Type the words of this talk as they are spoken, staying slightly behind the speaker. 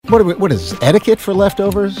what is etiquette for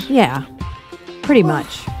leftovers? Yeah, pretty much.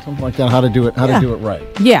 Something like that. How to do it right.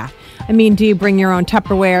 Yeah. I mean, do you bring your own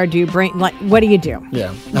Tupperware? Do you bring, what do you do?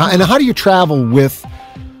 Yeah. And how do you travel with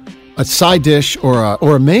a side dish or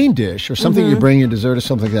a main dish or something you bring, a dessert or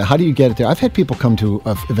something like that? How do you get it there? I've had people come to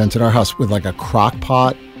events at our house with like a crock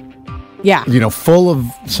pot, Yeah. full of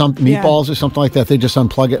some meatballs or something like that. They just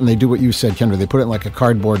unplug it and they do what you said, Kendra. They put it in like a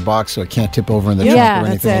cardboard box so it can't tip over in the trunk or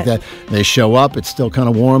anything like that. They show up, it's still kind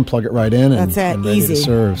of warm, plug it right in, and ready Easy. to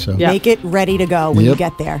serve. So Make it ready to go when you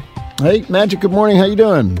get there. Hey, Magic, good morning. How you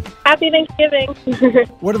doing? Happy Thanksgiving.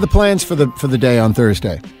 What are the plans for the day on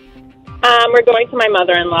Thursday? We're going to my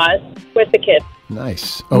mother-in-law's with the kids.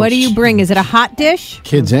 Nice. What do you bring? Is it a hot dish?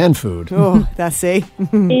 Kids and food. Oh, that's it.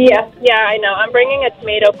 Yeah, I know. I'm bringing a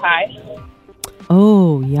tomato pie.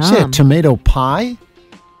 Oh, yum. Say a tomato pie?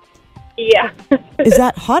 Yeah. Is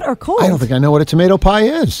that hot or cold? I don't think I know what a tomato pie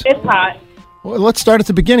is. It's hot. Well, let's start at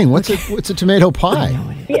the beginning. What's a tomato pie?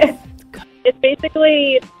 Yeah. It's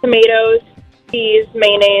basically tomatoes, cheese,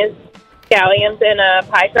 mayonnaise, scallions, and a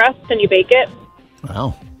pie crust, and you bake it.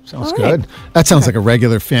 Wow. Sounds good. That sounds like a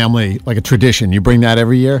regular family, like a tradition. You bring that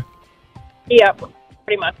every year? Yep,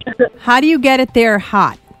 pretty much. How do you get it there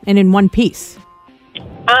hot and in one piece?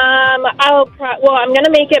 I'm going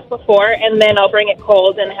to make it before, and then I'll bring it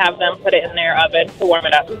cold and have them put it in their oven to warm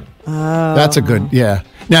it up. That's a good,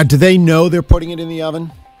 Now, do they know they're putting it in the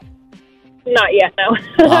oven? Not yet,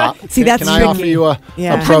 no. See, that's Can I offer you a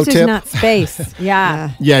pro Sometimes tip? there's not space. Yeah.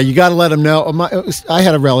 Yeah, you got to let them know. I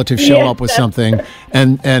had a relative show up with something,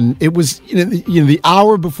 and it was the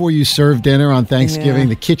hour before you serve dinner on Thanksgiving.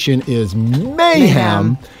 The kitchen is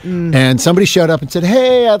mayhem. And somebody showed up and said,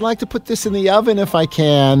 "Hey, I'd like to put this in the oven if I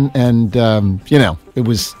can." And it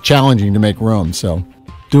was challenging to make room. So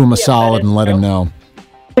do them a solid and let them know.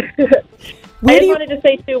 I just wanted to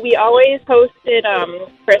say, too, we always hosted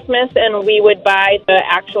Christmas, and we would buy the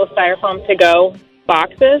actual styrofoam to-go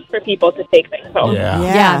boxes for people to take things home.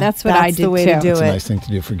 Yeah, that's what I did, the way too. to do It's it. a nice thing to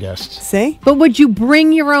do for guests. See? But would you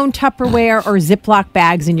bring your own Tupperware or Ziploc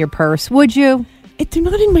bags in your purse? Would you? They're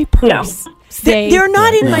not in my purse. They're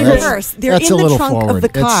not in my purse. They're in the trunk of the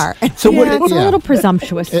car. It's a little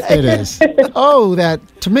presumptuous. It is. Oh, that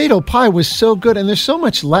tomato pie was so good, and there's so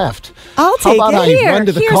much left. I'll take How about it. I run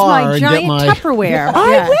to the Here's car my and giant get my Tupperware.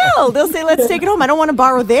 I will. They'll say, let's take it home. I don't want to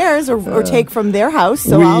borrow theirs or take from their house,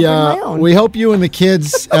 so I'll bring my own. We hope you and the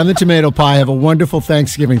kids and the tomato pie have a wonderful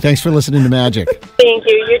Thanksgiving. Thanks for listening to Magic. Thank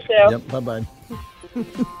you. You too. Yep. Bye-bye.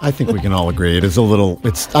 I think we can all agree it is a little.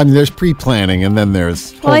 There's pre-planning, and then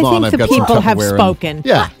there's. Well, hold on, I I've think the got some people have Tupperware spoken.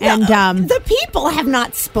 Yeah. And the people have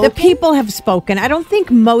not spoken. the people have spoken. I don't think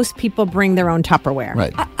most people bring their own Tupperware.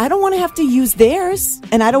 Right. I don't want to have to use theirs,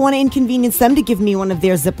 and I don't want to inconvenience them to give me one of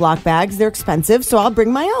their Ziploc bags. They're expensive, so I'll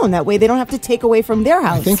bring my own. That way they don't have to take away from their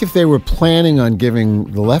house. I think if they were planning on giving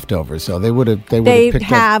the leftovers, so they would have. They picked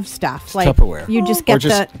have up stuff like Tupperware. you just Or get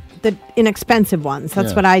just- the inexpensive ones.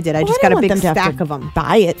 That's Yeah. what I did. I just got don't a want big them to have stack to of them.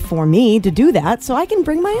 Buy it for me to do that, so I can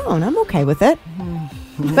bring my own. I'm okay with it.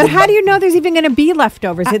 But how do you know there's even going to be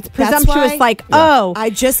leftovers? It's That's presumptuous. why- Like,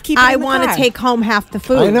 I just keep it I in the want to car. take home half the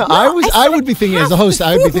food. I know. I would be thinking as a host. half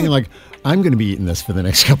I would the be thinking like, I'm going to be eating this for the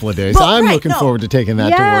next couple of days. Well, I'm right, looking no. forward to taking that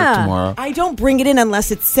to Yeah. work tomorrow. I don't bring it in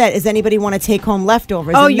unless it's set. Does anybody want to take home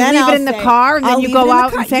leftovers? Oh, And you then leave I'll it in the say, car, and then I'll you leave go it in the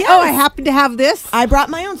out car. and say, Yes. "Oh, I happen to have this." I brought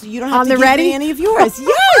my own, so you don't have On to the give ready? me any of yours.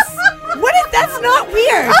 Yes. What if that's not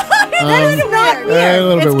weird? That is not weird. A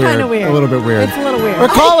little It's bit weird. kinda weird. A little bit weird. It's a little weird. Or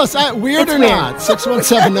call us at Weird It's or weird. Not.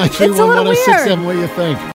 617-931-1067. What do you think?